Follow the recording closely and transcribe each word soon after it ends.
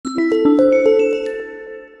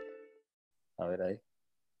caray.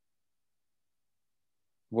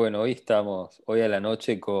 Bueno, hoy a la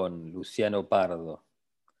noche con Luciano Pardo.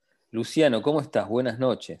 Luciano, ¿cómo estás? Buenas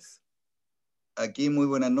noches. Aquí muy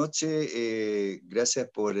buenas noches, gracias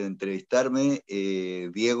por entrevistarme.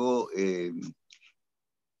 Diego,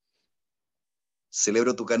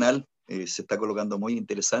 celebro tu canal, se está colocando muy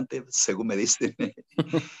interesante, según me dicen.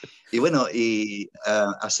 Y bueno,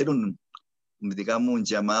 hacer digamos, un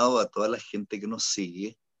llamado a toda la gente que nos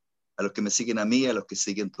sigue, a los que me siguen a mí, a los que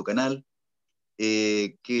siguen tu canal,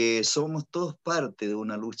 que somos todos parte de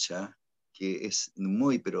una lucha que es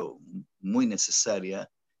muy, pero muy necesaria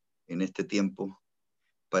en este tiempo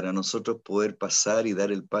para nosotros poder pasar y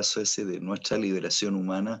dar el paso ese de nuestra liberación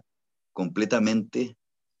humana completamente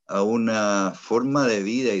a una forma de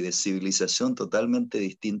vida y de civilización totalmente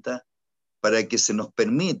distinta, para que se nos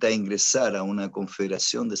permita ingresar a una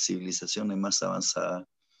confederación de civilizaciones más avanzadas.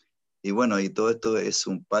 Y bueno, y todo esto es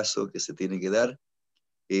un paso que se tiene que dar.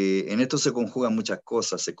 En esto se conjugan muchas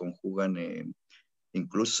cosas, se conjugan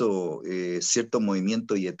incluso ciertos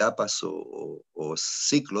movimientos y etapas o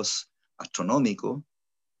ciclos astronómicos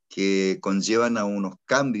que conllevan a unos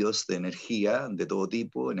cambios de energía de todo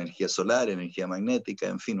tipo, energía solar, energía magnética,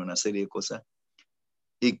 en fin, una serie de cosas,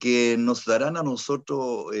 y que nos darán a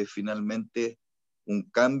nosotros finalmente un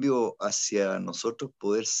cambio hacia nosotros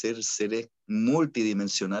poder ser seres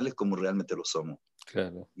multidimensionales como realmente lo somos.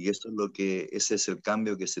 Claro. Y eso es ese es el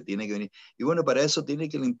cambio que se tiene que venir. Y bueno, para eso tiene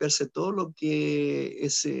que limpiarse todo lo que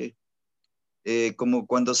es, como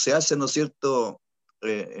cuando se hace, ¿no es cierto?,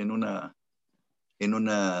 en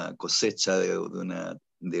una cosecha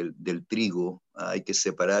del trigo, hay que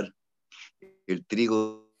separar el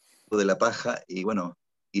trigo de la paja y bueno,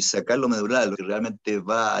 y sacar lo medular, lo que realmente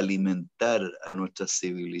va a alimentar a nuestra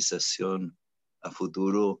civilización a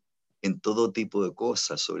futuro en todo tipo de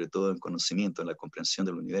cosas, sobre todo en conocimiento, en la comprensión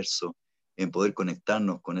del universo, en poder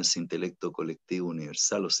conectarnos con ese intelecto colectivo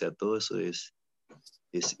universal, o sea, todo eso es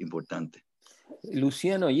importante.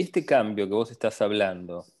 Luciano, y este cambio que vos estás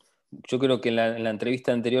hablando, yo creo que en la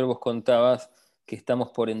entrevista anterior vos contabas que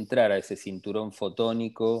estamos por entrar a ese cinturón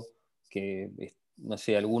fotónico, que, no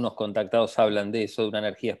sé, algunos contactados hablan de eso, de una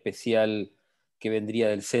energía especial que vendría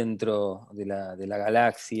del centro de la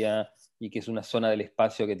galaxia y que es una zona del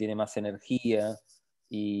espacio que tiene más energía.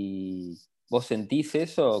 ¿Y vos sentís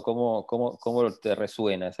eso? ¿Cómo te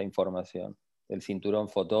resuena esa información del cinturón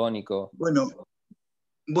fotónico? Bueno,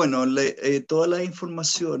 todas las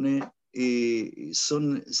informaciones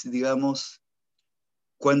son, digamos,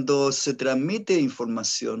 cuando se transmite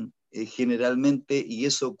información, generalmente, y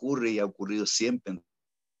eso ocurre y ha ocurrido siempre en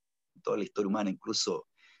toda la historia humana, incluso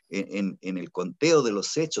en el conteo de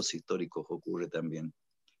los hechos históricos ocurre también,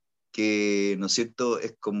 que, ¿no es cierto?,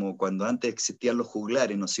 es como cuando antes existían los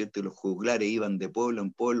juglares, ¿no es cierto?, y los juglares iban de pueblo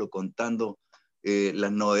en pueblo contando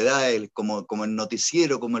las novedades, como el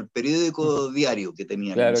noticiero, como el periódico diario que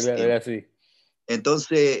tenían en Claro, ese claro, era tiempo. así.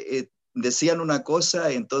 Entonces, decían una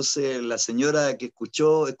cosa, entonces la señora que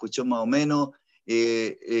escuchó más o menos,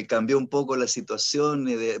 cambió un poco la situación,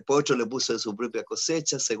 después otro le puso de su propia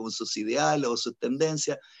cosecha, según sus ideales o sus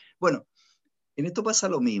tendencias. Bueno, en esto pasa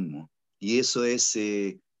lo mismo, y eso es,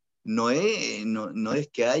 no es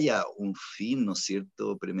que haya un fin, ¿no es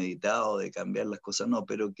cierto?, premeditado de cambiar las cosas, no,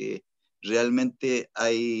 pero que realmente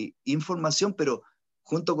hay información, pero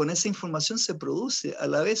junto con esa información se produce a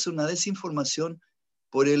la vez una desinformación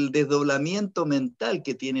por el desdoblamiento mental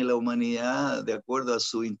que tiene la humanidad de acuerdo a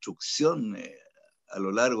su instrucción a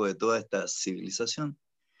lo largo de toda esta civilización.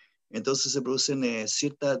 Entonces se producen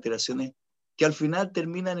ciertas alteraciones que al final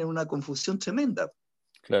terminan en una confusión tremenda.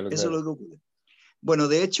 Claro, Eso es claro. lo que ocurre. Bueno,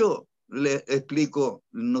 de hecho, le explico,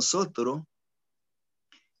 nosotros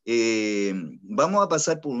vamos a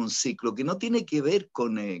pasar por un ciclo que no tiene que ver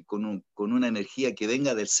con una energía que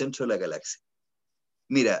venga del centro de la galaxia.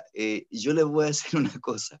 Mira, yo les voy a decir una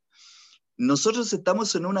cosa. Nosotros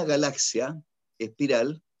estamos en una galaxia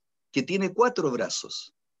espiral que tiene 4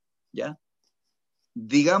 brazos, ¿ya?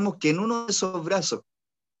 Digamos que en uno de esos brazos,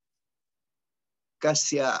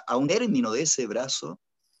 casi a un término de ese brazo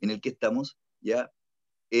en el que estamos, ¿ya?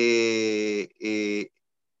 Eh, eh,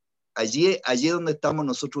 allí es donde estamos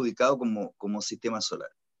nosotros ubicados como sistema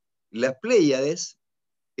solar. Las Pléyades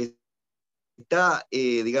está,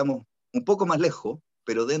 digamos, un poco más lejos,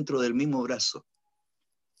 pero dentro del mismo brazo.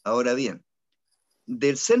 Ahora bien,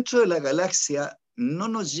 del centro de la galaxia no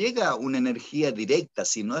nos llega una energía directa,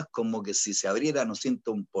 sino es como que si se abriera, ¿no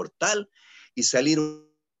siento?, un portal y salir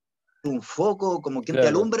un foco, como quien te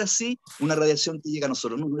Claro, alumbra así, una radiación que llega a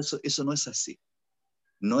nosotros. No, eso no es así.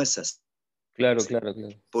 No es así. claro, claro,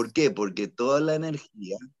 claro. ¿Por qué? Porque toda la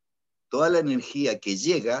energía que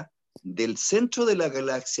llega del centro de la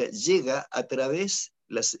galaxia llega a través,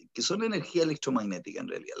 que son energía electromagnética en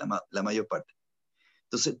realidad, la mayor parte.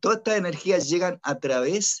 Entonces, todas estas energías llegan a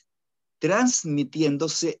través,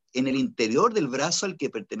 transmitiéndose en el interior del brazo al que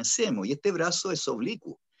pertenecemos, y este brazo es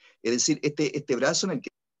oblicuo. Es decir, este brazo en el que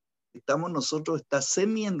estamos nosotros está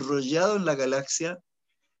semi enrollado en la galaxia,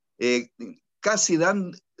 eh, casi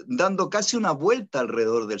dando casi una vuelta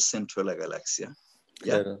alrededor del centro de la galaxia,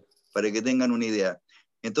 ¿ya? Claro. Para que tengan una idea.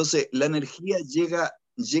 Entonces, la energía llega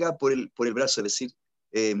por el brazo, es decir,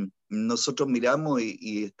 nosotros miramos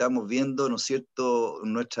y estamos viendo, ¿no es cierto?,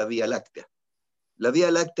 nuestra Vía Láctea. La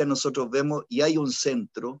Vía Láctea nosotros vemos y hay un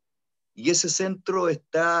centro, y ese centro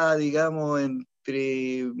está, digamos,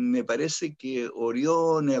 entre, me parece que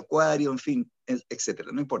Orión, Acuario, en fin,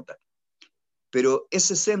 etcétera, no importa. Pero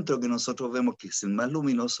ese centro que nosotros vemos, que es el más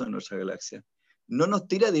luminoso de nuestra galaxia, no nos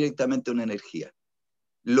tira directamente una energía.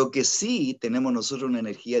 Lo que sí tenemos nosotros una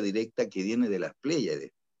energía directa que viene de las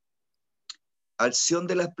Pléyades. Alción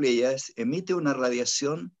de las Pléyades emite una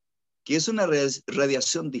radiación que es una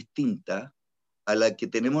radiación distinta a la que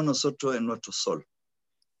tenemos nosotros en nuestro Sol.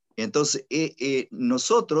 Entonces,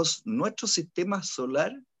 nuestro sistema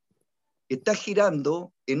solar está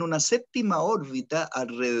girando en una séptima órbita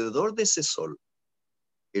alrededor de ese Sol,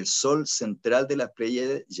 el Sol central de las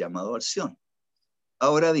Pléyades llamado Alción.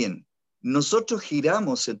 Ahora bien, nosotros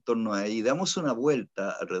giramos en torno a ella y damos una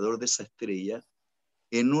vuelta alrededor de esa estrella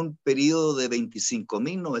en un periodo de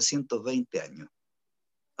 25.920 años.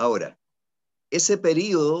 Ahora, ese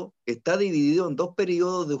periodo está dividido en dos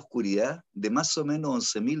periodos de oscuridad de más o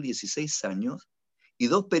menos 11.016 años y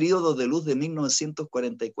dos periodos de luz de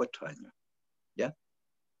 1944 años. ¿Ya?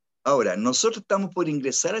 Ahora, nosotros estamos por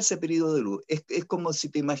ingresar a ese periodo de luz. Es como si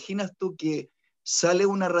te imaginas tú que sale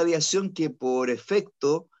una radiación que por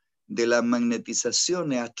efecto de las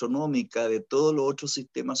magnetizaciones astronómicas de todos los otros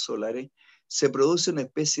sistemas solares, se produce una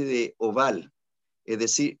especie de oval. Es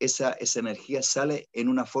decir, esa energía sale en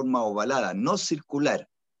una forma ovalada, no circular,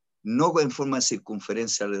 no en forma de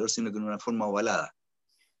circunferencia alrededor, sino que en una forma ovalada.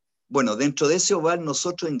 Bueno, dentro de ese oval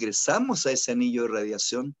nosotros ingresamos a ese anillo de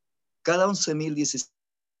radiación cada 11.016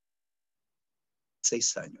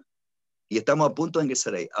 años. Y estamos a punto de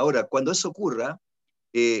ingresar ahí. Ahora, cuando eso ocurra,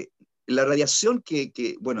 la radiación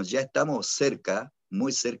bueno, ya estamos cerca,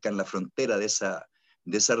 muy cerca en la frontera de esa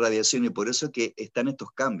radiación, y por eso es que están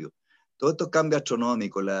estos cambios. Todos estos cambios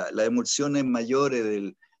astronómicos, las emulsiones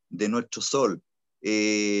mayores de nuestro Sol,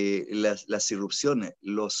 las irrupciones,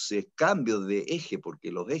 los cambios de eje,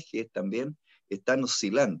 porque los ejes también están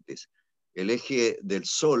oscilantes. El eje del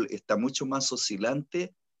Sol está mucho más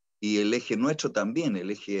oscilante y el eje nuestro también,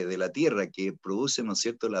 el eje de la Tierra, que produce, ¿no es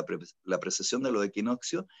cierto?, la precesión de los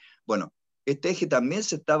equinoccios. Bueno, este eje también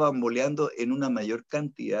se está bamboleando en una mayor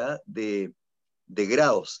cantidad de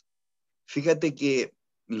grados. Fíjate que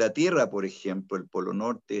la Tierra, por ejemplo, el Polo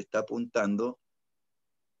Norte estaba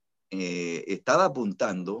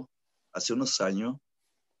apuntando hace unos años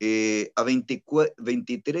a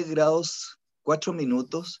 23 grados 4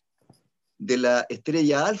 minutos de la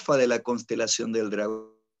estrella alfa de la constelación del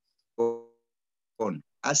Dragón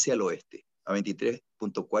hacia el oeste, a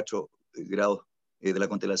 23.4 grados de la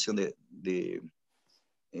constelación de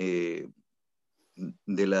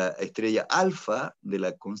la estrella alfa de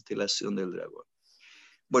la constelación del Dragón.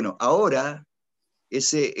 Bueno, ahora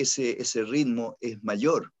ese ritmo es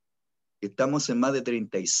mayor. Estamos en más de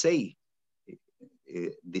 36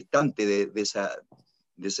 distante de esa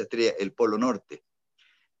estrella, el Polo Norte.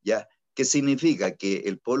 ¿Ya? ¿Qué significa? Que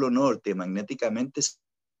el Polo Norte magnéticamente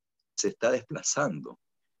se está desplazando.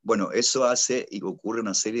 Bueno, eso hace y ocurre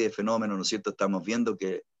una serie de fenómenos, ¿no es cierto? Estamos viendo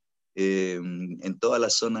que en toda la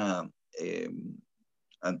zona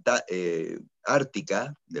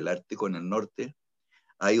ártica, del Ártico en el norte,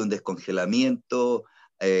 hay un descongelamiento,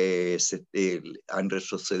 han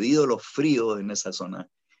retrocedido los fríos en esa zona.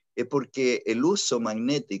 Es porque el uso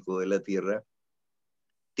magnético de la Tierra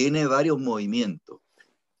tiene varios movimientos,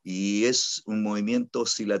 y es un movimiento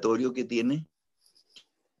oscilatorio que tiene,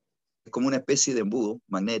 es como una especie de embudo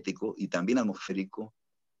magnético y también atmosférico,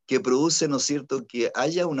 que produce, ¿no es cierto?, que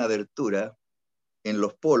haya una abertura en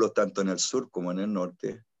los polos, tanto en el sur como en el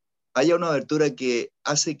norte, haya una abertura que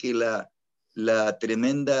hace que la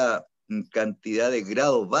tremenda cantidad de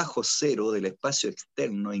grados bajo cero del espacio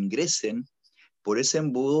externo ingresen por ese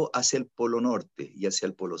embudo hacia el polo norte y hacia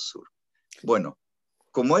el polo sur. Bueno,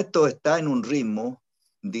 como esto está en un ritmo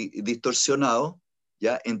distorsionado,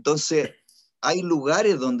 ¿ya? Entonces hay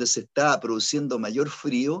lugares donde se está produciendo mayor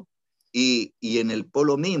frío y en el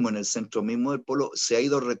polo mismo, en el centro mismo del polo, se ha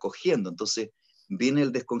ido recogiendo. Entonces viene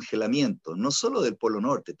el descongelamiento, no solo del polo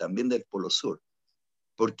norte, también del polo sur.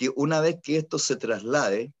 porque una vez que esto se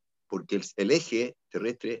traslade, porque el eje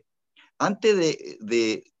terrestre, antes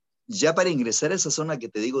ya para ingresar a esa zona que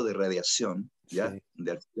te digo de radiación, ¿ya? Sí.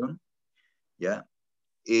 De acción, ¿ya?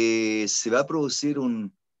 Se va a producir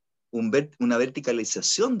una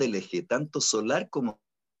verticalización del eje, tanto solar como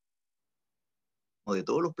de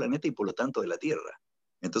todos los planetas y por lo tanto de la Tierra.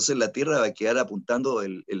 Entonces la Tierra va a quedar apuntando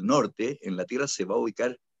el norte, en la Tierra se va a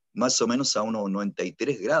ubicar más o menos a unos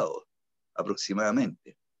 93 grados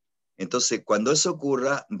aproximadamente. Entonces, cuando eso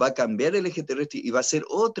ocurra, va a cambiar el eje terrestre y va a ser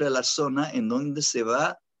otra la zona en donde se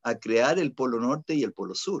va a crear el polo norte y el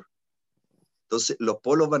polo sur. Entonces, los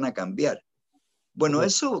polos van a cambiar. Bueno, Oh,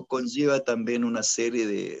 eso conlleva también una serie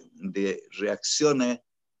de reacciones,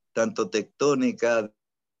 tanto tectónicas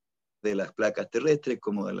de las placas terrestres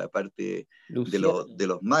como de la parte Luciano. de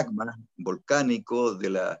los magmas volcánicos, de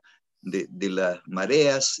las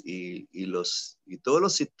mareas y todos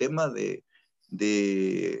los sistemas de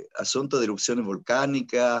asuntos de erupciones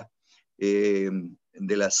volcánicas, de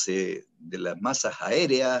las masas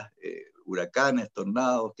aéreas, huracanes,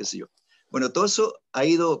 tornados, qué sé yo. Bueno, todo eso ha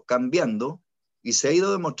ido cambiando y se ha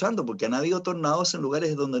ido demostrando porque han habido tornados en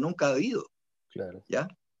lugares donde nunca ha habido, Claro. ¿ya?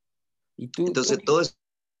 ¿Y tú Entonces, todo es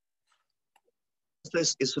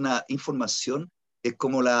una información, es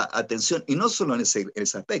como la atención, y no solo en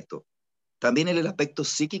ese aspecto, también en el aspecto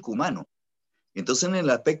psíquico humano. Entonces, en el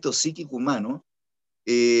aspecto psíquico humano,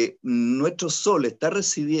 nuestro Sol está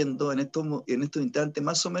recibiendo en estos instantes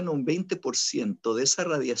más o menos un 20% de esa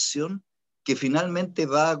radiación que finalmente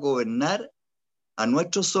va a gobernar a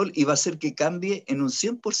nuestro Sol y va a hacer que cambie en un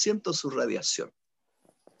 100% su radiación.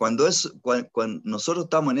 Cuando nosotros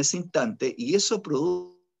estamos en ese instante y eso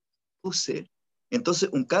produce entonces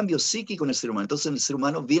un cambio psíquico en el ser humano. Entonces en el ser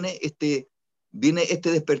humano viene este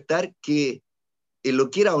despertar que, lo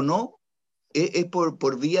quiera o no, es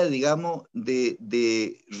por vía, digamos,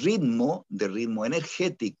 de ritmo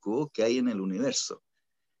energético que hay en el universo.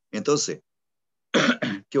 Entonces,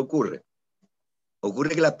 ¿qué ocurre?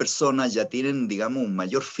 Ocurre que las personas ya tienen, digamos, un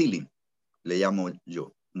mayor feeling, le llamo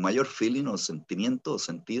yo, un mayor feeling o sentimiento o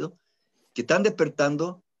sentido, que están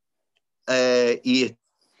despertando, y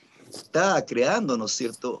está creando, ¿no es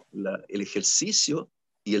cierto?, el ejercicio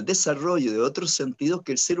y el desarrollo de otros sentidos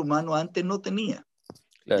que el ser humano antes no tenía,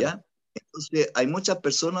 Claro, ¿ya? Entonces, hay muchas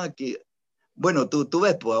personas que, bueno, tú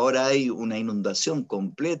ves, pues ahora hay una inundación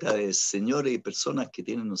completa de señores y personas que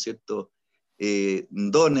tienen, ¿no es cierto?,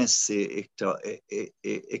 dones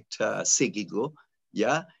extra psíquicos,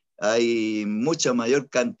 ¿ya? Hay mucha mayor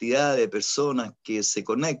cantidad de personas que se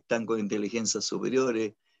conectan con inteligencias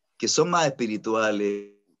superiores, que son más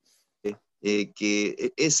espirituales,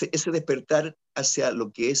 que ese despertar hacia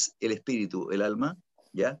lo que es el espíritu, el alma,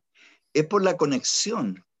 ¿ya? Es por la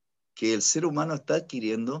conexión que el ser humano está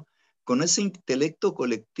adquiriendo con ese intelecto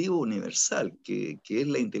colectivo universal, que es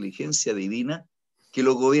la inteligencia divina que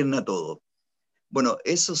lo gobierna todo. Bueno,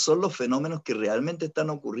 esos son los fenómenos que realmente están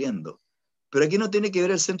ocurriendo. Pero aquí no tiene que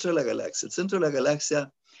ver el centro de la galaxia. El centro de la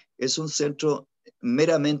galaxia es un centro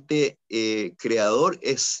meramente creador,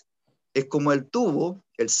 es como el tubo,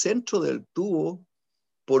 el centro del tubo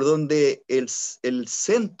por donde el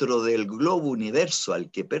centro del globo universo al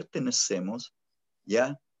que pertenecemos,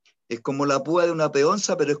 ¿ya? Es como la púa de una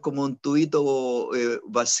peonza, pero es como un tubito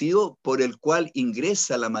vacío por el cual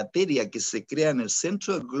ingresa la materia que se crea en el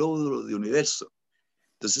centro del globo de universo.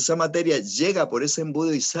 Entonces esa materia llega por ese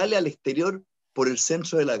embudo y sale al exterior por el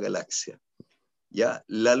centro de la galaxia, ¿ya?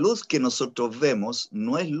 La luz que nosotros vemos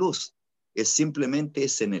no es luz, es simplemente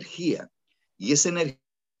esa energía. Y esa energía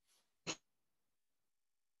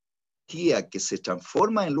que se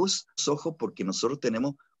transforma en luz los ojos porque nosotros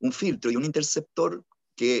tenemos un filtro y un interceptor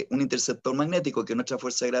magnético que es nuestra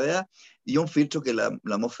fuerza de gravedad y un filtro que es la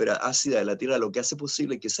atmósfera ácida de la Tierra, lo que hace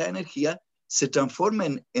posible que esa energía se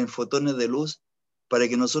transforme en fotones de luz para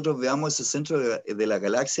que nosotros veamos ese centro de la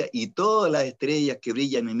galaxia y todas las estrellas que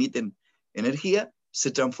brillan y emiten energía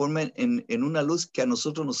se transformen en una luz que a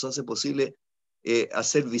nosotros nos hace posible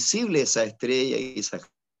hacer visible esa estrella y esa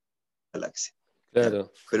galaxia, ¿ya?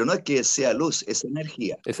 claro. Pero no es que sea luz, es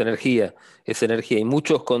energía. Es energía, es energía. Y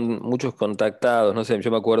muchos contactados, no sé, yo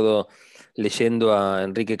me acuerdo leyendo a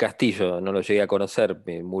Enrique Castillo, no lo llegué a conocer,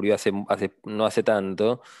 murió no hace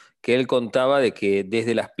tanto, que él contaba de que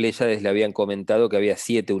desde las Pléyades le habían comentado que había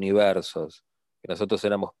 7 universos, que nosotros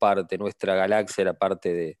éramos parte, nuestra galaxia era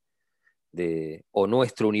parte o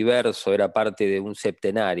nuestro universo era parte de un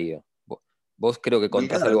septenario. ¿Vos creo que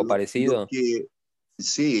contás Claro, algo parecido?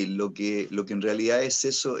 sí, lo que en realidad es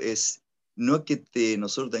eso es, no es que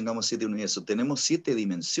nosotros tengamos 7 universos, tenemos 7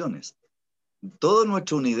 dimensiones. Todo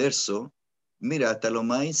nuestro universo, Mira, hasta lo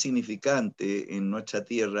más insignificante en nuestra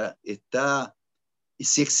Tierra está,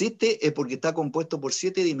 si existe es porque está compuesto por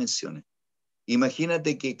 7 dimensiones.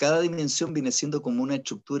 Imagínate que cada dimensión viene siendo como una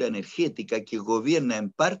estructura energética que gobierna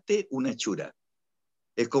en parte una hechura.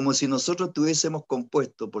 Es como si nosotros tuviésemos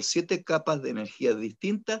compuesto por 7 capas de energía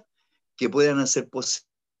distintas que puedan hacer posible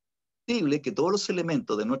que todos los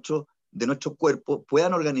elementos de nuestro cuerpo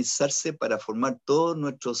puedan organizarse para formar todos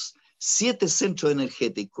nuestros 7 centros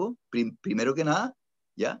energéticos, primero que nada,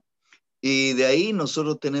 ¿ya? Y de ahí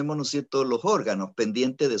nosotros tenemos, ¿no es cierto?, los órganos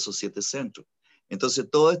pendientes de esos 7 centros. Entonces,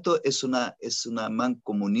 todo esto es una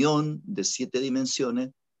mancomunión de 7 dimensiones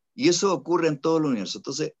y eso ocurre en todo el universo.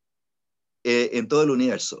 Entonces, en todo el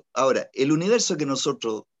universo. Ahora, el universo que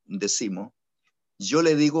nosotros decimos, yo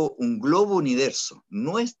le digo un globo universo,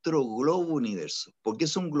 nuestro globo universo, porque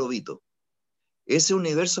es un globito. Ese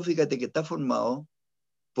universo, fíjate que está formado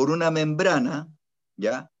por una membrana,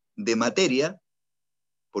 ¿ya?, de materia,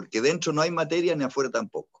 porque dentro no hay materia ni afuera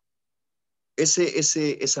tampoco.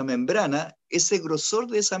 Esa membrana, ese grosor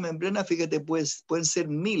de esa membrana, fíjate, pueden ser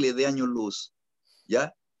miles de años luz,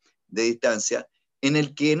 ¿ya?, de distancia, en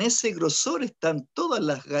el que en ese grosor están todas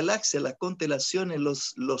las galaxias, las constelaciones,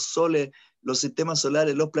 los soles, los sistemas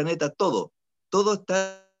solares, los planetas, todo. Todo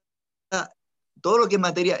está, todo lo que es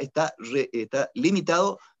materia está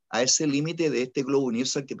limitado a ese límite de este globo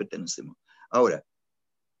universo al que pertenecemos. Ahora,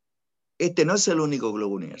 este no es el único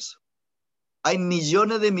globo universo. Hay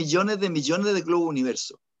millones de millones de millones de globos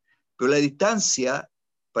universo, pero la distancia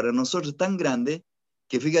para nosotros es tan grande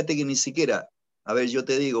que fíjate que ni siquiera, a ver, yo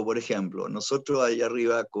te digo, por ejemplo, nosotros allá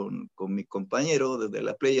arriba con mis compañeros desde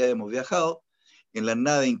la playa hemos viajado en las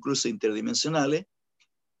naves incluso interdimensionales,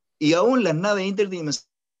 y aún las naves interdimensionales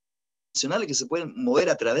que se pueden mover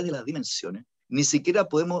a través de las dimensiones, ni siquiera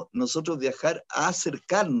podemos nosotros viajar a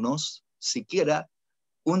acercarnos siquiera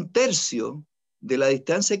un tercio de la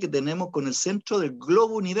distancia que tenemos con el centro del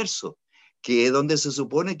globo universo, que es donde se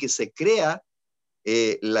supone que se crea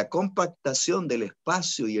la compactación del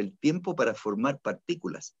espacio y el tiempo para formar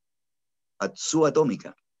partículas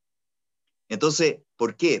subatómicas. Entonces,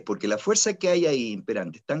 ¿por qué? Porque la fuerza que hay ahí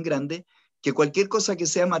imperante es tan grande que cualquier cosa que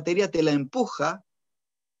sea materia te la empuja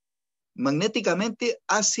magnéticamente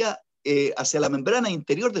hacia la membrana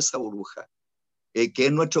interior de esa burbuja, que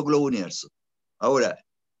es nuestro globo universo. Ahora,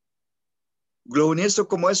 globo universos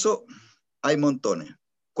como eso hay montones.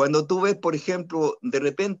 Cuando tú ves, por ejemplo, de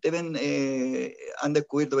repente han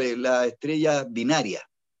descubierto la estrella binaria,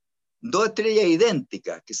 2 estrellas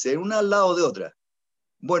idénticas, que se ven una al lado de otra.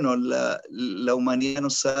 Bueno, la humanidad no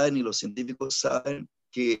sabe, ni los científicos saben,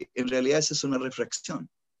 que en realidad esa es una refracción.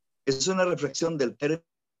 Esa es una refracción del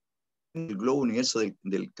globo universo,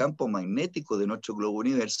 del campo magnético de nuestro globo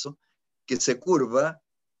universo, que se curva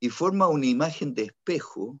y forma una imagen de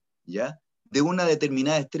espejo, ¿ya?, de una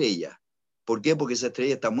determinada estrella. ¿Por qué? Porque esa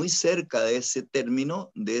estrella está muy cerca de ese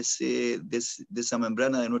término, de esa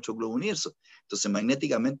membrana de nuestro globo universo. Entonces,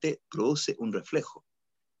 magnéticamente produce un reflejo.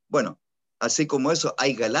 Bueno, así como eso,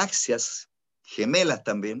 hay galaxias gemelas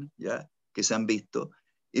también, ¿ya?, que se han visto.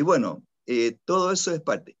 Y bueno, todo eso es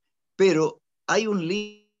parte. Pero hay un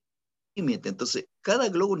límite. Entonces, cada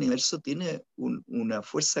globo universo tiene una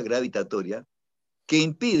fuerza gravitatoria que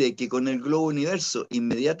impide que con el globo universo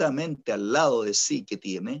inmediatamente al lado de sí que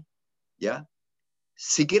tiene, ¿ya?,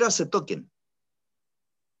 siquiera se toquen,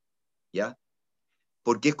 ¿ya?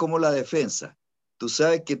 Porque es como la defensa. Tú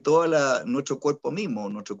sabes que nuestro cuerpo mismo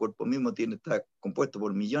está compuesto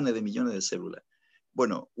por millones de células.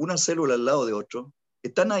 Bueno, una célula al lado de otro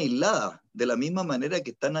están aisladas de la misma manera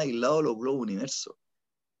que están aislados los globos universos.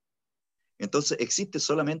 Entonces existe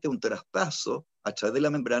solamente un traspaso a través de la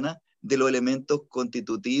membrana de los elementos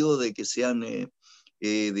constitutivos de que sean,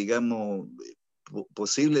 digamos,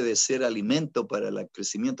 posible de ser alimento para el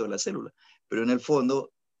crecimiento de la célula. Pero en el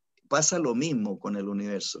fondo pasa lo mismo con el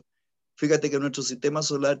universo. Fíjate que nuestro sistema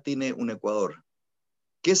solar tiene un ecuador,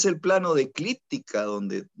 que es el plano de eclíptica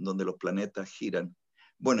donde los planetas giran.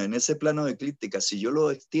 Bueno, en ese plano de eclíptica, si yo lo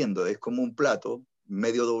extiendo, es como un plato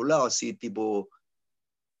medio doblado, así tipo,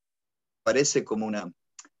 parece como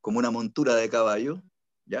una montura de caballo,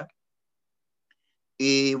 ¿ya?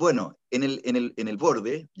 Y bueno, en el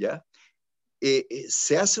borde, ¿ya?,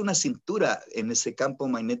 se hace una cintura en ese campo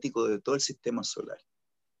magnético de todo el sistema solar.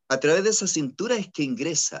 A través de esa cintura es que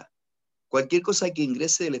ingresa. Cualquier cosa que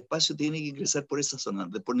ingrese del espacio tiene que ingresar por esa zona,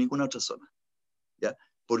 por ninguna otra zona, ¿ya?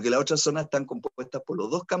 Porque las otras zonas están compuestas por los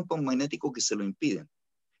 2 campos magnéticos que se lo impiden.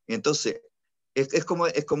 Entonces, es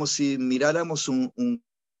como si miráramos un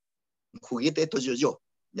juguete de estos yo-yo,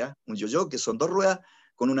 ¿ya? Un yo-yo que son 2 ruedas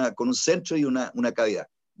con un centro y una cavidad.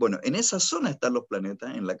 Bueno, en esa zona están los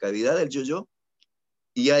planetas, en la cavidad del yo-yo,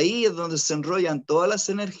 y ahí es donde se enrollan todas las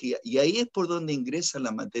energías, y ahí es por donde ingresa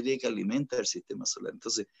la materia que alimenta el sistema solar.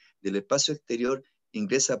 Entonces, del espacio exterior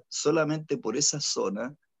ingresa solamente por esa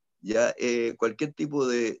zona, ya cualquier tipo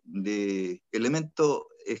de elemento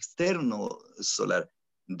externo solar.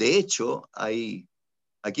 De hecho,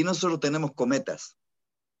 aquí nosotros tenemos cometas,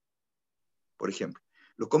 por ejemplo.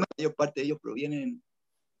 Los cometas, parte de ellos provienen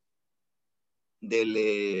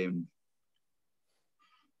del...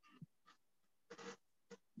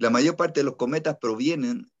 la mayor parte de los cometas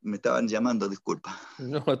provienen, me estaban llamando, disculpa.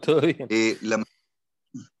 No, todo bien.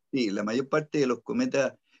 Sí, la mayor parte de los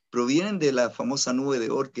cometas provienen de la famosa nube de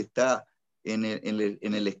Oort que está en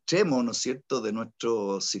el extremo, ¿no es cierto?, de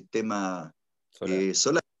nuestro sistema Solar.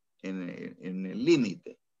 solar, en el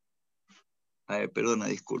límite. A ver, perdona,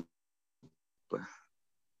 disculpa.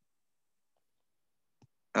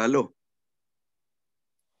 Aló,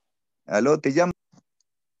 aló, te llamo.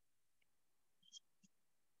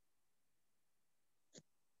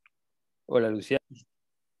 Hola, Luciano.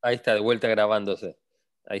 Ahí está, de vuelta grabándose.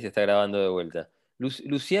 Ahí se está grabando de vuelta.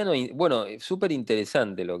 Luciano, bueno, súper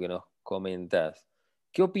interesante lo que nos comentás.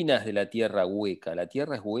 ¿Qué opinás de la Tierra hueca? ¿La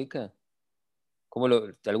Tierra es hueca?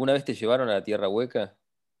 ¿Alguna vez te llevaron a la Tierra hueca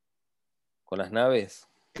con las naves?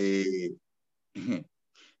 Eh,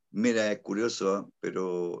 Mira, es curioso, ¿eh?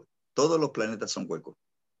 Pero todos los planetas son huecos.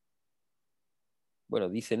 Bueno,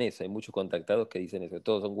 dicen eso, hay muchos contactados que dicen eso,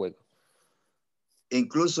 todos son huecos. E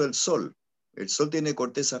incluso el Sol. El Sol tiene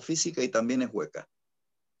corteza física y también es hueca.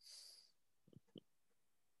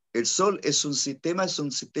 El Sol es un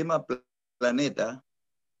sistema planeta,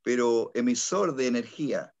 pero emisor de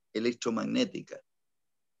energía electromagnética.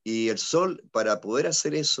 Y el Sol, para poder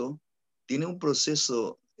hacer eso, tiene un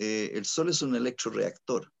proceso, el Sol es un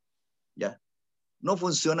electroreactor, ¿ya? No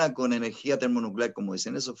funciona con energía termonuclear, como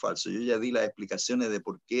dicen, eso es falso. Yo ya di las explicaciones de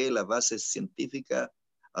por qué, las bases científicas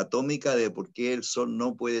atómicas, de por qué el Sol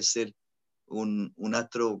no puede ser un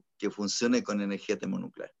astro que funcione con energía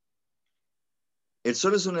termonuclear. El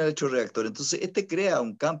Sol es un electroreactor, entonces este crea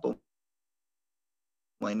un campo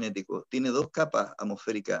magnético, tiene dos capas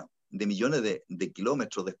atmosféricas de millones de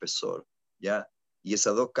kilómetros de espesor, ¿ya? Y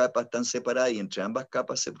esas dos capas están separadas y entre ambas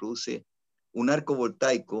capas se produce un arco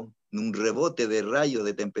voltaico, un rebote de rayos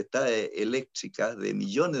de tempestades eléctricas de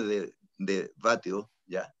millones de vatios,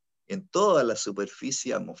 ¿ya? En toda la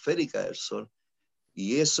superficie atmosférica del Sol,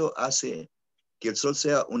 y eso hace que el Sol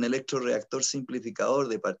sea un electroreactor simplificador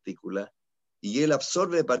de partículas, y él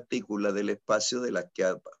absorbe partículas del espacio de las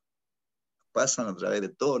que pasan a través de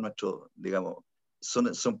todo nuestro, digamos,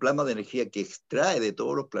 son plasmas de energía que extrae de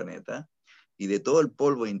todos los planetas y de todo el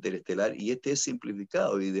polvo interestelar, y este es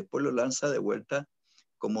simplificado y después lo lanza de vuelta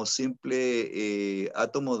como simple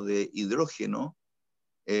átomos de hidrógeno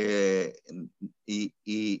eh,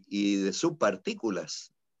 y de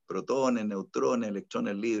subpartículas, protones, neutrones,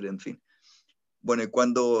 electrones libres, en fin. Bueno, y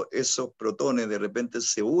cuando esos protones de repente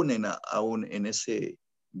se unen en ese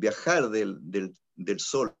viajar del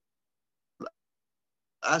Sol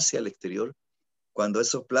hacia el exterior, cuando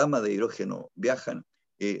esos plasmas de hidrógeno viajan,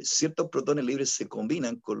 ciertos protones libres se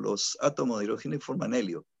combinan con los átomos de hidrógeno y forman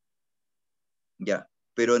helio. Ya,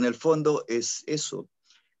 pero en el fondo es eso.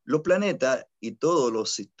 Los planetas y todos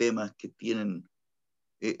los sistemas que tienen,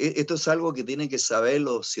 esto es algo que tienen que saber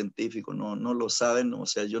los científicos, no lo saben, o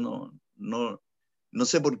sea, yo no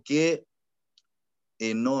sé por qué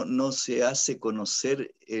no se hace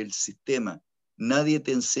conocer el sistema. Nadie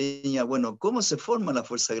te enseña, bueno, cómo se forma la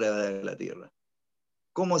fuerza de gravedad de la Tierra,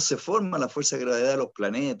 cómo se forma la fuerza de gravedad de los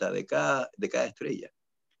planetas, de cada estrella.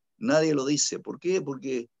 Nadie lo dice. ¿Por qué?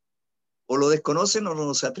 Porque o lo desconocen o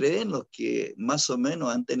no se atreven los que más o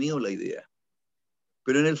menos han tenido la idea.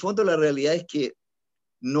 Pero en el fondo la realidad es que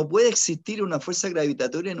no puede existir una fuerza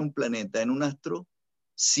gravitatoria en un planeta, en un astro,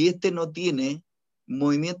 si éste no tiene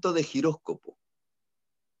movimiento de giróscopo.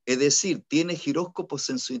 Es decir, tiene giróscopos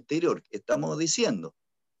en su interior. Estamos diciendo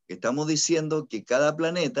que cada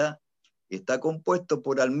planeta está compuesto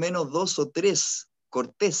por al menos dos o tres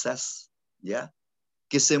cortezas, ¿ya?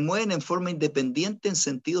 Que se mueven en forma independiente en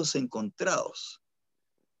sentidos encontrados.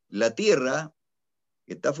 La Tierra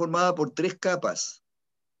está formada por tres capas.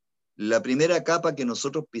 La primera capa que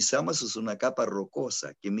nosotros pisamos es una capa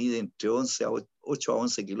rocosa que mide entre 8 a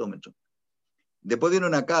 11 kilómetros. Después viene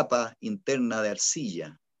una capa interna de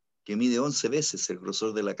arcilla que mide 11 veces el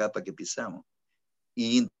grosor de la capa que pisamos.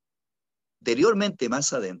 Y interiormente,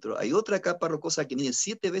 más adentro, hay otra capa rocosa que mide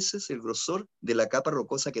 7 veces el grosor de la capa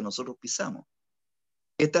rocosa que nosotros pisamos.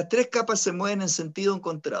 Estas tres capas se mueven en sentido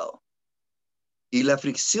encontrado. Y la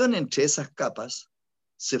fricción entre esas capas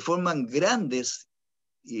se forman grandes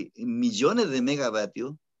millones de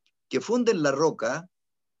megavatios que funden la roca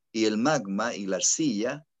y el magma y la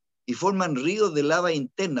arcilla y forman ríos de lava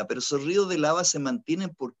interna, pero esos ríos de lava se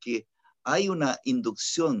mantienen porque hay una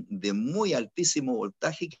inducción de muy altísimo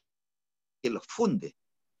voltaje que los funde.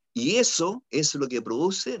 Y eso es lo que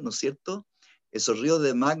produce, ¿no es cierto? Esos ríos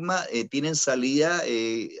de magma tienen salida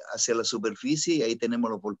hacia la superficie y ahí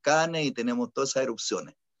tenemos los volcanes y tenemos todas esas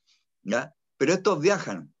erupciones, ¿ya? Pero estos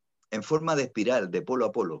viajan en forma de espiral, de polo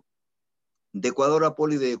a polo, de Ecuador a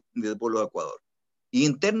polo y de polo a Ecuador. Y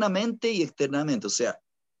internamente y externamente, o sea,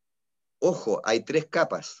 ojo, hay tres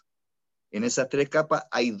capas. En esas tres capas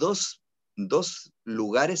hay dos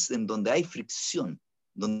lugares en donde hay fricción,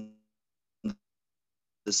 donde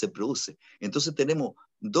se produce. Entonces tenemos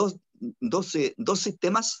dos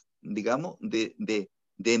sistemas, digamos, de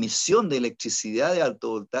emisión de electricidad de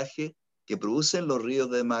alto voltaje que producen los ríos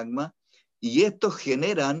de magma y estos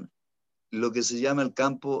generan lo que se llama el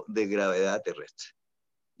campo de gravedad terrestre.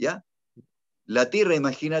 ¿Ya? La Tierra,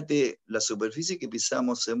 imagínate, la superficie que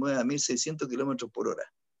pisamos se mueve a 1600 kilómetros por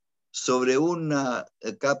hora. Sobre una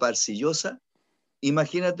capa arcillosa,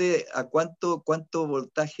 imagínate a cuánto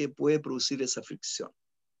voltaje puede producir esa fricción.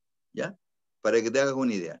 ¿Ya? Para que te hagas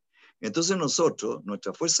una idea. Entonces nosotros,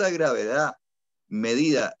 nuestra fuerza de gravedad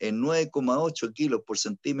medida en 9,8 kilos por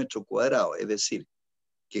centímetro cuadrado, es decir,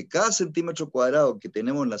 que cada centímetro cuadrado que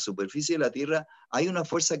tenemos en la superficie de la Tierra, hay una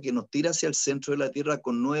fuerza que nos tira hacia el centro de la Tierra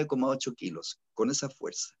con 9,8 kilos, con esa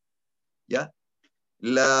fuerza. ¿Ya?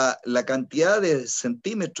 La cantidad de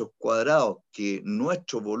centímetros cuadrados que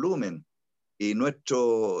nuestro volumen y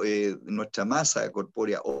nuestra masa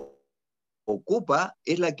corpórea ocupa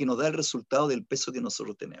es la que nos da el resultado del peso que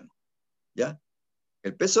nosotros tenemos. ¿Ya?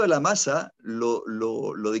 El peso de la masa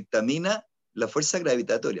lo dictamina la fuerza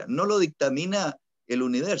gravitatoria, no lo dictamina el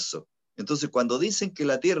universo. Entonces, cuando dicen que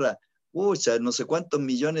la Tierra, pucha, no sé cuántos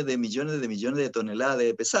millones de millones de millones de toneladas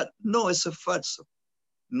debe pesar, no, eso es falso.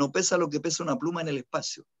 No pesa lo que pesa una pluma en el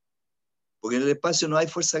espacio, porque en el espacio no hay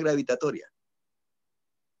fuerza gravitatoria.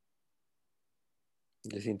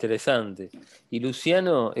 Es interesante. Y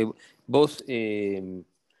Luciano, ¿vos qué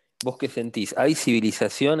sentís? ¿Hay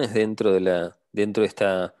civilizaciones dentro de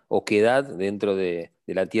esta oquedad, dentro de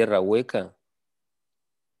la Tierra hueca?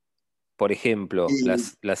 Por ejemplo, Y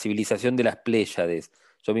la civilización de las Pléyades.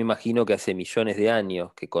 Yo me imagino que hace millones de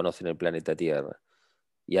años que conocen el planeta Tierra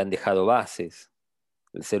y han dejado bases.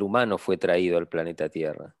 El ser humano fue traído al planeta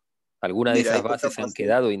Tierra. ¿Alguna de mira, esas bases han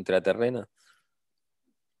quedado intraterrenas?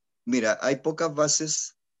 hay pocas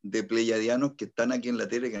bases de pleiadianos que están aquí en la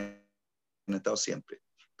Tierra y que han estado siempre.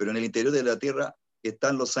 Pero en el interior de la Tierra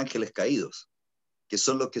están los ángeles caídos, que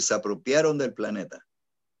son los que se apropiaron del planeta.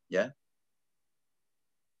 ¿Ya?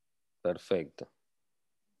 Perfecto.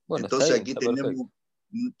 Bueno, está Entonces bien, aquí está perfecto.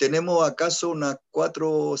 tenemos acaso unas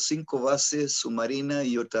 4 o 5 bases submarinas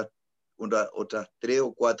y otras 3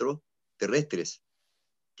 o 4 terrestres,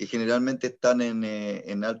 que generalmente están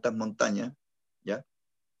en altas montañas, ¿ya?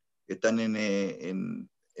 Están en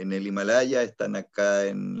el Himalaya, están acá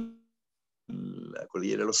en la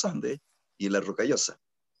cordillera de los Andes y en la Rocallosa,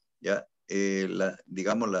 ¿ya?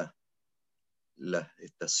 Digamos, las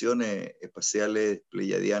estaciones espaciales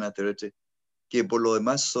pleiadianas terrestres, que por lo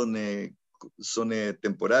demás son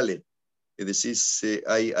temporales. Es decir,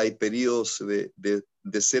 hay periodos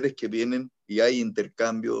de seres que vienen y hay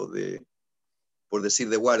intercambio por decir,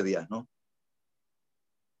 de guardias, ¿no?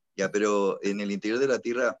 Ya, pero en el interior de la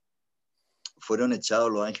Tierra fueron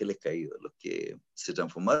echados los ángeles caídos, los que se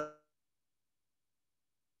transformaron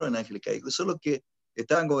en ángeles caídos. Son los que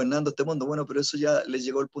estaban gobernando este mundo. Bueno, pero eso ya les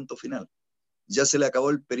llegó el punto final. Ya se le acabó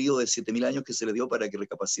el periodo de 7.000 años que se le dio para que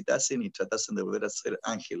recapacitasen y tratasen de volver a ser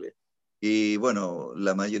ángeles. Y bueno,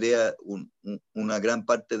 la mayoría, una gran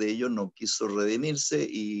parte de ellos no quiso redimirse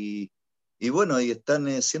y bueno, y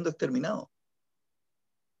están siendo exterminados.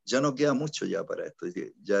 Ya no queda mucho ya para esto.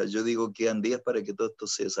 Ya, yo digo que quedan días para que todo esto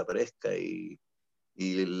se desaparezca y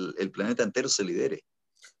el planeta entero se libere.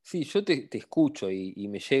 Sí, yo te escucho y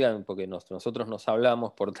me llegan, porque nosotros nos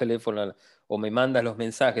hablamos por teléfono o me mandas los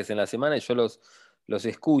mensajes en la semana y yo los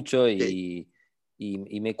escucho Sí.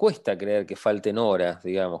 y me cuesta creer que falten horas,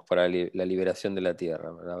 digamos, para la liberación de la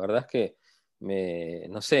Tierra. La verdad es que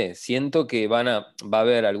no sé, siento que va a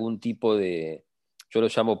haber algún tipo yo lo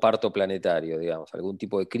llamo parto planetario, digamos, algún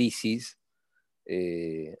tipo de crisis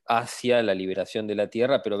hacia la liberación de la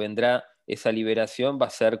Tierra, pero esa liberación va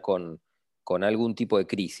a ser con algún tipo de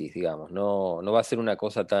crisis, digamos, no va a ser una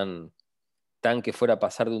cosa tan que fuera a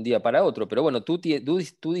pasar de un día para otro, pero bueno, tú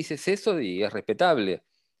dices eso y es respetable,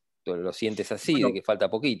 tú lo sientes así, de Bueno, que falta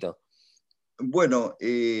poquito. bueno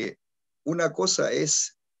una cosa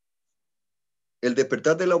es el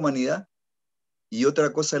despertar de la humanidad y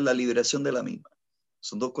otra cosa es la liberación de la misma.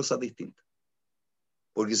 Son dos cosas distintas.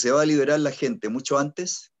 Porque se va a liberar la gente mucho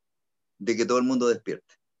antes de que todo el mundo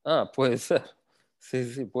despierte. Ah, puede ser.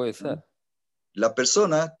 Sí, sí, puede ¿No? ser. Las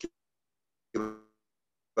personas que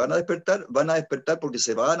van a despertar porque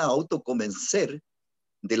se van a autoconvencer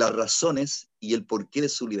de las razones y el porqué de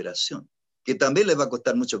su liberación, que también les va a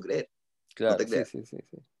costar mucho creer, no Claro, te sí, creas. sí, sí,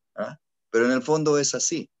 sí. ¿Ah? Pero en el fondo es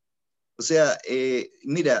así. O sea,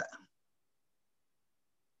 mira,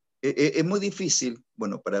 es muy difícil,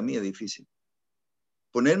 bueno, para mí es difícil,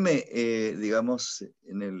 ponerme, digamos,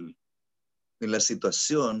 en la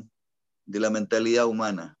situación de la mentalidad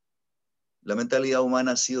humana. La mentalidad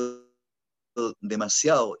humana ha sido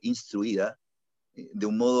demasiado instruida de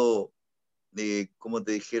un modo, como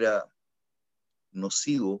te dijera,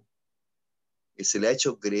 nocivo, se le ha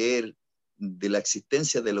hecho creer de la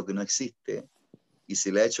existencia de lo que no existe y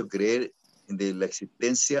se le ha hecho creer de la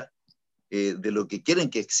existencia de lo que quieren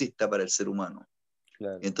que exista para el ser humano.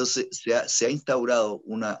 Claro, Entonces se ha instaurado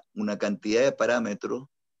una cantidad de parámetros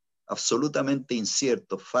absolutamente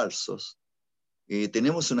inciertos, falsos.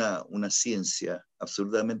 Tenemos una ciencia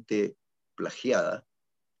absolutamente plagiada,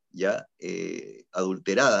 ya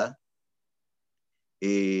adulterada,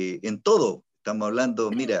 en todo. Estamos hablando,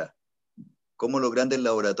 mira, cómo los grandes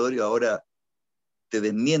laboratorios ahora te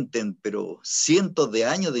desmienten, pero cientos de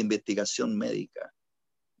años de investigación médica,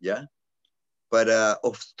 ¿ya? Para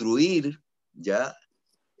obstruir, ¿ya?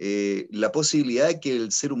 La posibilidad de que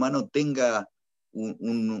el ser humano tenga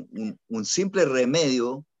un simple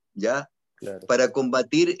remedio, ¿ya? claro, Para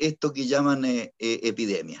combatir esto que llaman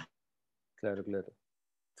epidemia. claro, claro.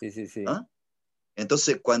 Sí, sí, sí. ¿Ah?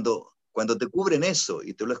 Entonces, cuando te cubren eso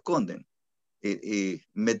y te lo esconden,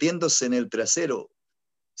 metiéndose en el trasero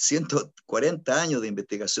 140 años de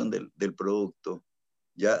investigación del producto,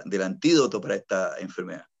 ya del antídoto para esta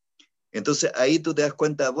enfermedad. Entonces ahí tú te das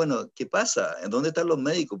cuenta, bueno, ¿qué pasa? ¿En dónde están los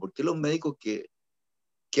médicos? ¿Por qué los médicos que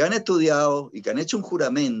han estudiado y que han hecho un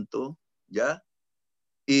juramento, ya?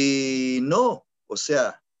 Y no, o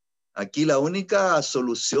sea, aquí la única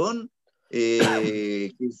solución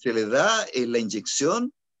que se les da es la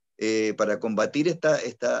inyección para combatir esta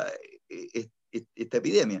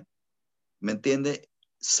epidemia, ¿me entiendes? Ah,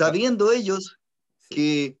 Sabiendo ellos sí.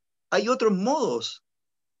 que hay otros modos,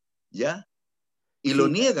 ¿ya? Y lo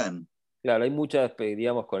Sí, niegan. claro, hay muchas,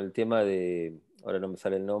 digamos, con el tema de, ahora no me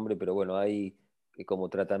sale el nombre, pero bueno, hay como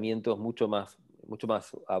tratamientos mucho más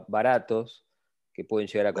baratos que pueden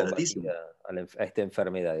llegar a combatir Baratísimo. a esta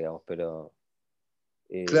enfermedad, digamos, pero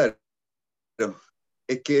eh, Claro,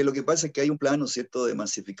 es que lo que pasa es que hay un plano, ¿cierto?, de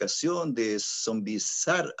masificación, de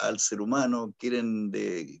zombizar al ser humano, quieren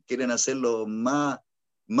hacerlo más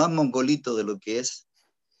mongolito de lo que es,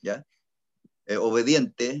 ¿ya?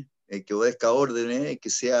 Obediente, que obedezca órdenes, que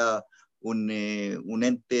sea un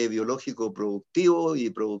ente biológico productivo y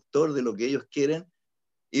productor de lo que ellos quieren.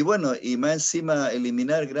 Y bueno, y más encima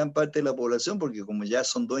eliminar gran parte de la población, porque como ya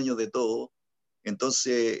son dueños de todo,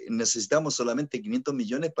 entonces necesitamos solamente 500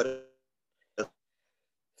 millones para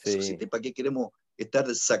sí, subsistir. ¿Para qué queremos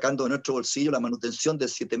estar sacando de nuestro bolsillo la manutención de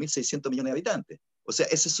 7.600 millones de habitantes? O sea,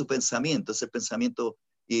 ese es su pensamiento, ese pensamiento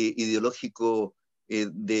ideológico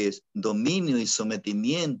de dominio y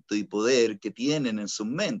sometimiento y poder que tienen en sus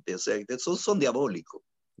mentes. O sea, son diabólicos.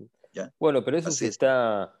 ¿Ya? bueno, pero eso Así se es.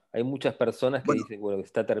 está, hay muchas personas que Bueno, dicen, bueno, que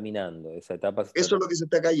está terminando, esa etapa se está eso es lo terminando. que se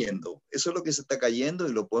está cayendo. Eso es lo que se está cayendo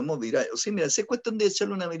y lo podemos mirar. O sea, mira, es cuestión de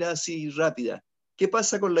echarle una mirada así rápida. ¿Qué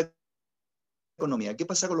pasa con la economía? ¿Qué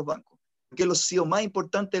pasa con los bancos? Porque los CEO más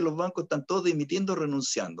importantes de los bancos están todos dimitiendo,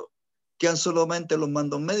 renunciando. Quedan solamente los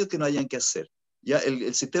mandos medios que no hayan que hacer. Ya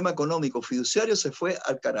el sistema económico fiduciario se fue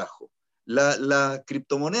al carajo. Las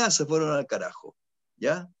criptomonedas se fueron al carajo.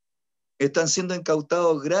 ¿Ya? Están siendo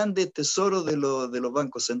incautados grandes tesoros de los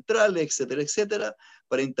bancos centrales, etcétera, etcétera,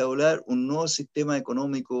 para instaurar un nuevo sistema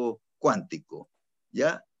económico cuántico.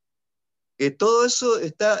 ¿Ya? Todo eso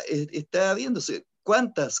está viéndose.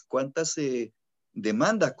 ¿Cuántas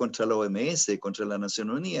demandas contra la OMS, contra la Nación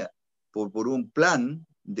Unida, por un plan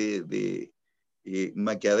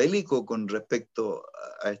maquiavélico con respecto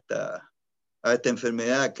a esta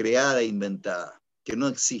enfermedad creada e inventada, que no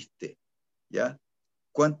existe? ¿Ya?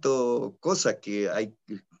 ¿Cuántas cosas que hay,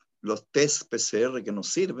 los test PCR que nos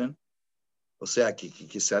sirven? O sea,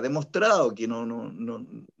 que se ha demostrado que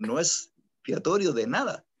no es fiatorio de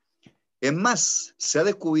nada. Es más, se ha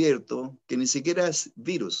descubierto que ni siquiera es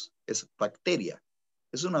virus, es bacteria.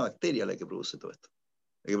 Es una bacteria la que produce todo esto,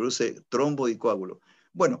 la que produce trombo y coágulo.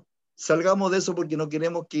 Bueno, salgamos de eso porque no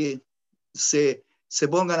queremos que se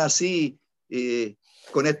pongan así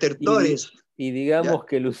con Y, estertores. Y digamos ¿ya?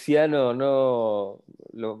 que Luciano no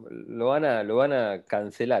lo van a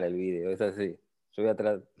cancelar el video, es así. Yo voy a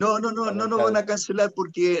No, no, no, van a no nos van entrar. a cancelar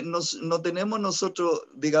porque no tenemos nosotros,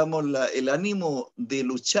 digamos, el ánimo de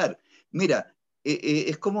luchar. Mira,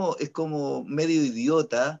 es como medio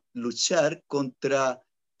idiota luchar contra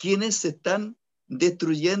quienes se están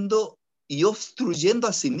destruyendo y obstruyendo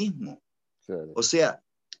a sí mismos. Claro, O sea,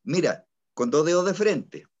 mira, con dos dedos de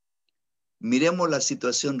frente, miremos la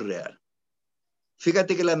situación real.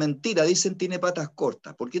 Fíjate que la mentira, dicen, tiene patas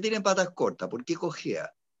cortas. ¿Por qué tiene patas cortas? ¿Por qué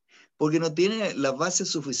cojea? Porque no tiene las bases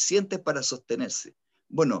suficientes para sostenerse.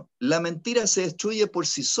 Bueno, la mentira se destruye por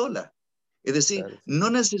sí sola. Es decir, claro, sí, no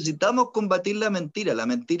sí. necesitamos combatir la mentira. La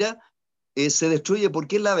mentira se destruye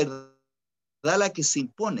porque es la verdad la que se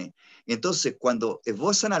impone. Entonces, cuando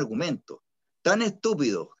esbozan argumentos tan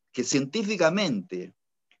estúpidos que científicamente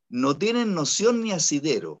no tienen noción ni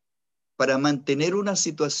asidero para mantener una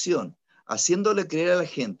situación, haciéndole creer a la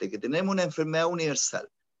gente que tenemos una enfermedad universal,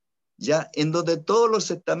 ya en donde todos los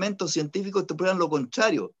estamentos científicos te prueban lo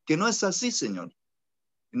contrario, que no es así, señor.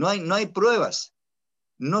 No hay pruebas.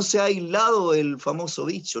 No se ha aislado el famoso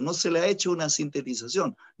bicho, no se le ha hecho una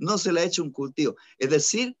sintetización, no se le ha hecho un cultivo. Es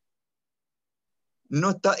decir,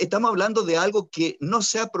 estamos hablando de algo que no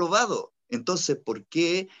se ha probado. Entonces, ¿por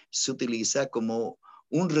qué se utiliza como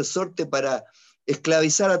un resorte para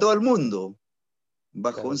esclavizar a todo el mundo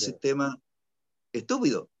bajo Claro, un claro, sistema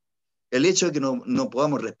estúpido? El hecho de que no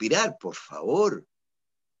podamos respirar, por favor,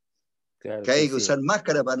 claro, que sí, hay que sí. usar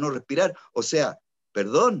máscara para no respirar. O sea,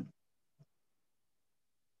 perdón,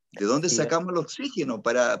 ¿de dónde Sí, sacamos el oxígeno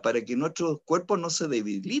para que nuestros cuerpos no se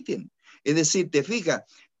debiliten? Es decir, te fijas,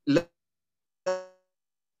 la,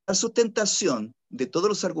 la sustentación de todos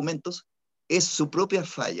los argumentos es su propia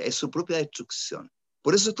falla, es su propia destrucción.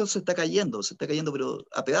 Por eso esto se está cayendo pero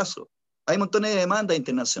a pedazos. Hay montones de demandas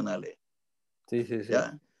internacionales, sí, sí, sí.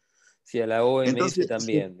 ¿ya? Sí, a la OMS Entonces,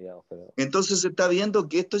 también, digamos, pero entonces se está viendo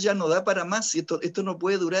que esto ya no da para más y esto no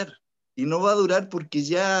puede durar. Y no va a durar porque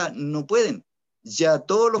ya no pueden. Ya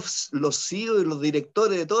todos los CEO y los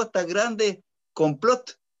directores de todas estas grandes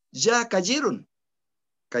complot ya cayeron.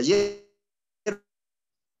 Cayeron.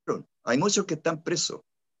 Hay muchos que están presos.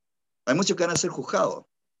 Hay muchos que van a ser juzgados.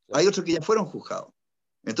 Hay claro, otros que ya fueron juzgados.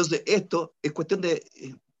 Entonces, esto es cuestión de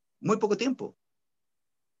muy poco tiempo.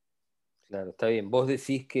 claro, está bien. Vos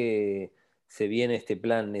decís que se viene este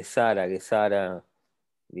plan Nesara, Gesara,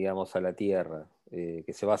 digamos, a la Tierra,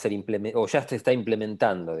 que se va a hacer o ya se está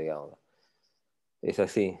implementando, digamos. Es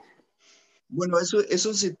así. Bueno, eso es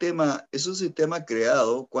un sistema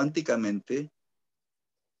creado cuánticamente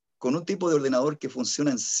con un tipo de ordenador que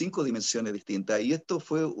funciona en 5 dimensiones distintas. Y esto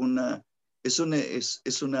fue es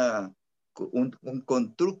un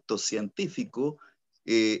constructo científico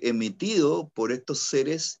emitido por estos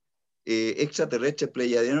seres extraterrestres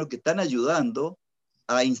pleiadianos que están ayudando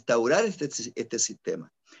a instaurar este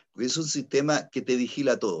sistema. Porque es un sistema que te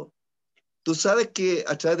vigila todo. Tú sabes que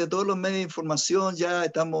a través de todos los medios de información, ya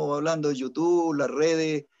estamos hablando de YouTube, las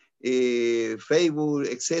redes, Facebook,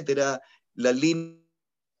 etcétera, las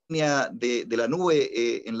líneas de la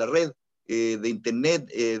nube en la red, de Internet,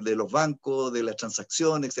 de los bancos, de las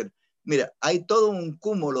transacciones, etc. Mira, hay todo un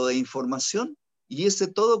cúmulo de información y ese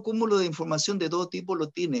todo cúmulo de información de todo tipo lo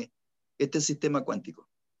tiene este sistema cuántico.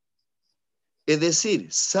 Es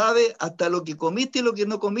decir, sabe hasta lo que comiste y lo que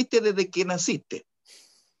no comiste desde que naciste.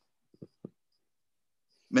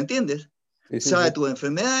 ¿Me entiendes? Sí, sí, Sabe sí. tus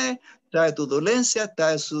enfermedades, sabe tus dolencias,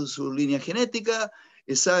 sabe su línea genética,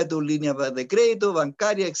 sabe tus líneas de crédito,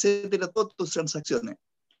 bancaria, etcétera, todas tus transacciones.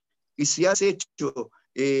 Y si has hecho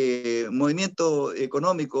movimiento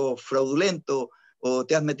económico fraudulento o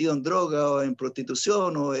te has metido en droga o en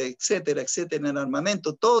prostitución o etcétera, etcétera, en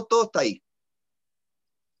armamento, todo está ahí.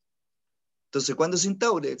 Entonces, cuando se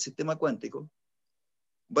instaure el sistema cuántico,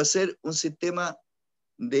 va a ser un sistema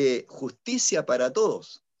de justicia para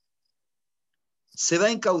todos. Se va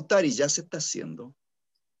a incautar, y ya se está haciendo,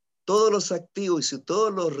 todos los activos y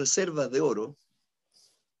todas las reservas de oro,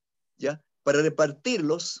 ¿ya? Para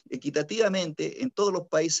repartirlos equitativamente en todos los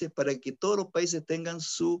países para que todos los países tengan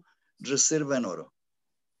su reserva en oro.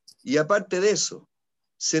 Y aparte de eso,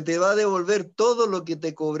 se te va a devolver todo lo que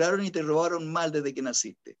te cobraron y te robaron mal desde que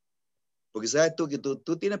naciste. Porque sabes tú que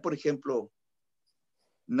tú tienes, por ejemplo,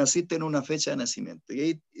 naciste en una fecha de nacimiento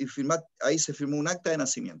ahí se firmó un acta de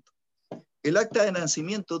nacimiento. El acta de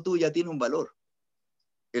nacimiento tú ya tiene un valor.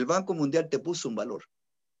 El Banco Mundial te puso un valor.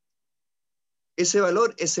 Ese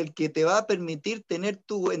valor es el que te va a permitir tener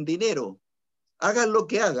tú en dinero. Hagas lo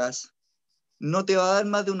que hagas, no te va a dar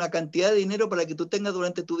más de una cantidad de dinero para que tú tengas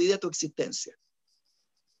durante tu vida tu existencia.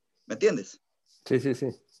 ¿Me entiendes? Sí, sí, sí.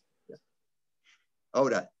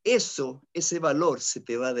 Ahora, ese valor se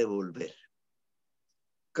te va a devolver.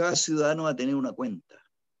 Cada ciudadano va a tener una cuenta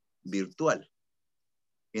virtual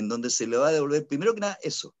en donde se le va a devolver, primero que nada,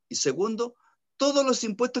 eso. Y segundo, todos los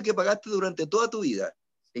impuestos que pagaste durante toda tu vida.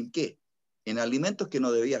 ¿En qué? En alimentos que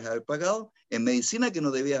no debías haber pagado, en medicina que no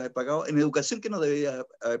debías haber pagado, en educación que no debías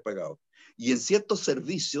haber pagado, y en ciertos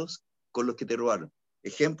servicios con los que te robaron.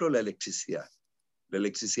 Ejemplo, la electricidad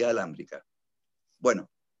alámbrica. Bueno,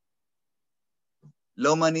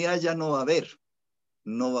 la humanidad ya no va a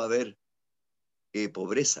haber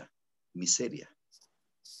pobreza, miseria.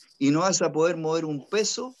 Y no vas a poder mover un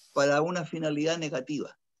peso para una finalidad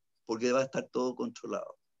negativa, porque va a estar todo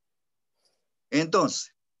controlado.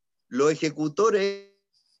 Entonces, los ejecutores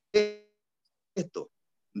esto,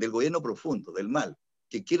 del gobierno profundo, del mal,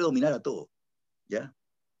 que quiere dominar a todo,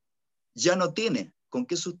 ya no tiene con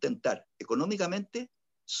qué sustentar económicamente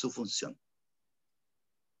su función.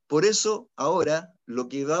 Por eso ahora lo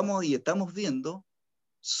que vamos y estamos viendo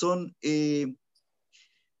son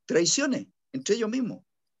traiciones entre ellos mismos.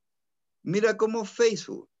 Mira cómo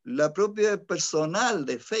Facebook, la propia personal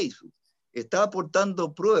de Facebook, está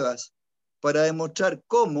aportando pruebas para demostrar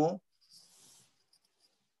cómo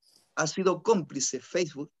ha sido cómplice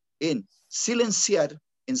Facebook en silenciar,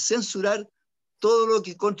 en censurar todo lo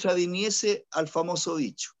que contraviniese al famoso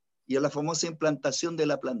bicho y a la famosa implantación de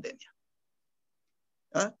la pandemia.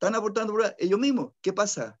 ¿Ah? Están aportando pruebas ellos mismos. ¿Qué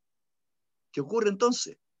pasa? ¿Qué ocurre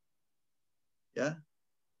entonces? ¿Ya?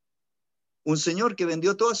 Un señor que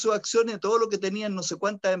vendió todas sus acciones, todo lo que tenía en no sé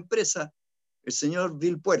cuántas empresas, el señor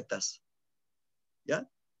Bill Puertas, ¿ya?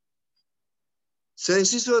 Se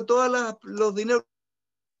deshizo de todos los dineros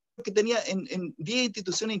que tenía en 10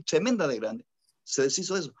 instituciones tremendas de grandes. Se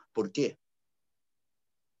deshizo de eso. ¿Por qué?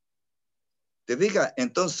 ¿Te fijas?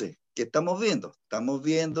 Entonces, ¿qué estamos viendo? Estamos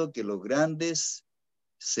viendo que los grandes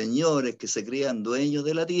señores que se crean dueños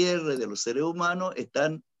de la tierra y de los seres humanos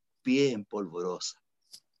están pies en polvorosa.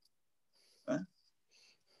 ¿Ah?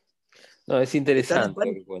 No, es Están en interesante lo que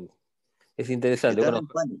pánico. cuentas. Es interesante. Están Bueno,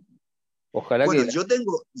 en pánico. ojalá Bueno, que...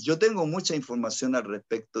 yo tengo mucha información al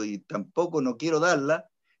respecto y tampoco no quiero darla,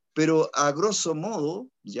 pero a grosso modo,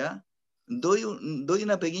 ¿ya? Doy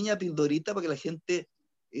una pequeña pildorita para que la gente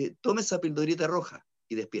tome esa pildorita roja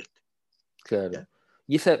y despierte, Claro. ¿ya?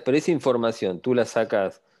 Pero esa información, tú la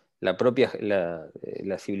sacas, la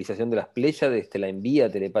civilización de las Pléyades te la envía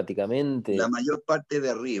La telepáticamente. mayor parte de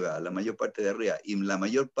arriba, y la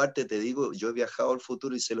mayor parte, te digo, yo he viajado al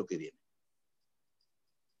futuro y sé lo que viene.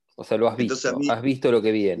 O sea, lo Entonces a mí, has visto lo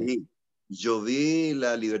que viene. sí, yo vi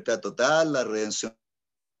la libertad total, la redención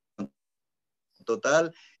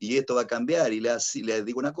total, y esto va a cambiar. Y les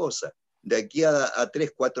digo una cosa, de aquí a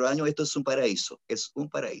 3, 4 años, esto es un paraíso.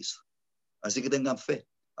 Así que tengan fe.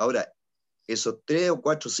 Ahora, esos 3 o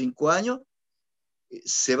 4 o 5 años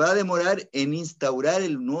se va a demorar en instaurar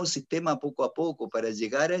el nuevo sistema poco a poco para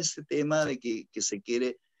llegar a ese tema de que se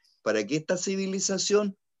quiere, para que esta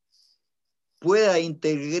civilización pueda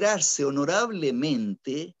integrarse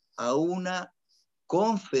honorablemente a una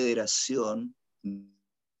confederación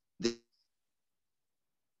de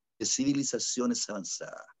civilizaciones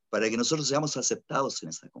avanzadas, para que nosotros seamos aceptados en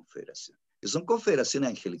esa confederación. Que son confederaciones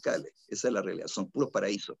angelicales, esa es la realidad, son puros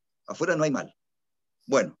paraísos. Afuera no hay mal.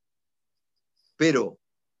 Bueno, pero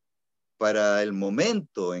para el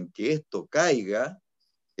momento en que esto caiga,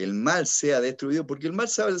 el mal sea destruido, porque el mal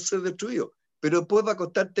sabe ser destruido, pero después va a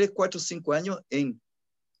costar 3, 4, 5 años en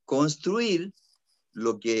construir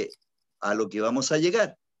a lo que vamos a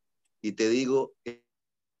llegar. Y te digo,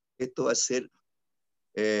 esto va a ser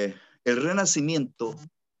el renacimiento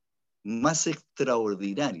más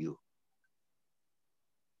extraordinario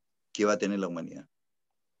que va a tener la humanidad.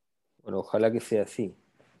 Bueno, ojalá que sea así.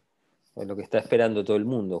 Es lo que está esperando todo el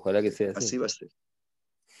mundo, ojalá que sea así. Así va a ser,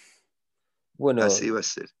 Bueno, así va a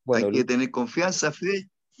ser. Hay bueno, que tener confianza, fe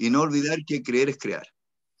y no olvidar que creer es crear.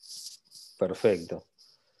 perfecto.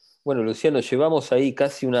 Bueno, Luciano, llevamos ahí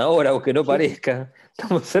casi una hora, aunque no Sí, pues. parezca.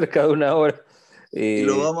 Estamos cerca de una hora. Y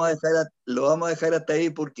lo Eh, vamos a dejar, lo vamos a dejar hasta ahí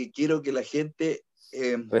porque quiero que la gente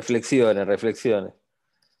reflexiones, reflexiones.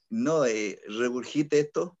 no regurgite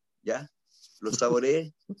esto, ¿ya? Lo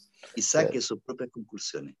saboree y Claro. saque sus propias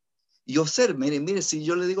conclusiones. Y observen, miren, si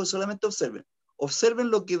yo le digo solamente observen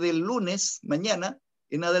lo que del lunes, mañana,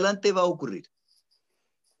 en adelante va a ocurrir,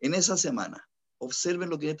 en esa semana. Observen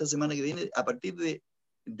lo que en esta semana que viene, a partir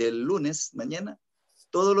del lunes, mañana,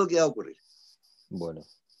 todo lo que va a ocurrir. Bueno,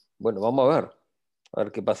 bueno, vamos a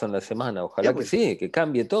ver qué pasa en la semana. Ya Ojalá que pues, sí, que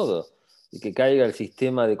cambie todo y que caiga el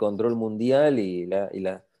sistema de control mundial y la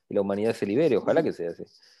humanidad se libere. Ojalá que sí, sea así.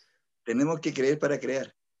 tenemos que creer para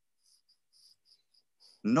crear,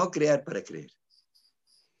 no crear para creer.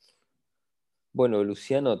 Bueno,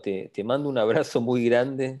 Luciano, te mando un abrazo muy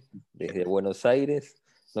grande desde Buenos Aires.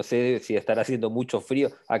 No sé si estará haciendo mucho frío.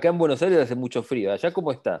 Acá en Buenos Aires hace mucho frío. ¿Allá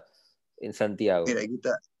cómo está? En Santiago. Mira,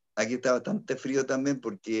 aquí está bastante frío también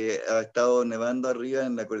porque ha estado nevando arriba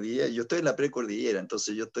en la cordillera. Yo estoy en la precordillera,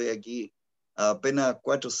 entonces yo estoy aquí a apenas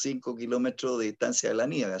 4 o 5 kilómetros de distancia de la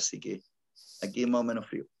nieve, así que aquí es más o menos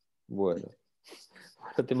frío. Bueno,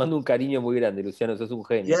 te mando un cariño muy grande, Luciano, sos un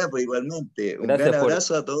genio. Ya, pues igualmente, un gran Gracias por...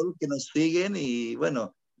 abrazo a todos los que nos siguen y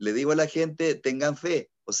bueno, le digo a la gente, tengan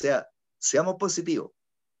fe, o sea, seamos positivos,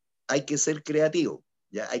 hay que ser creativos,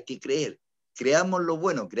 ya hay que creer, creamos lo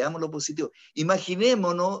bueno, creamos lo positivo.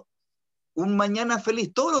 Imaginémonos un mañana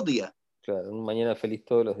feliz todos los días. Claro, un mañana feliz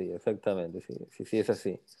todos los días, exactamente, sí, sí, sí, es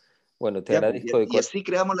así. Bueno, te ¿Ya? Pues, agradezco de y corazón. así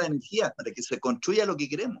creamos la energía para que se construya lo que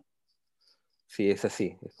queremos. Sí, es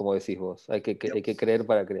así, es como decís vos. ¿Ya? Hay que creer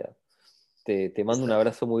para crear. Te mando un Exacto.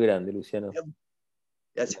 abrazo muy grande, Luciano. ¿Ya?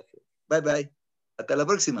 Gracias. Gracias. Bye bye. Hasta la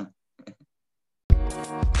próxima.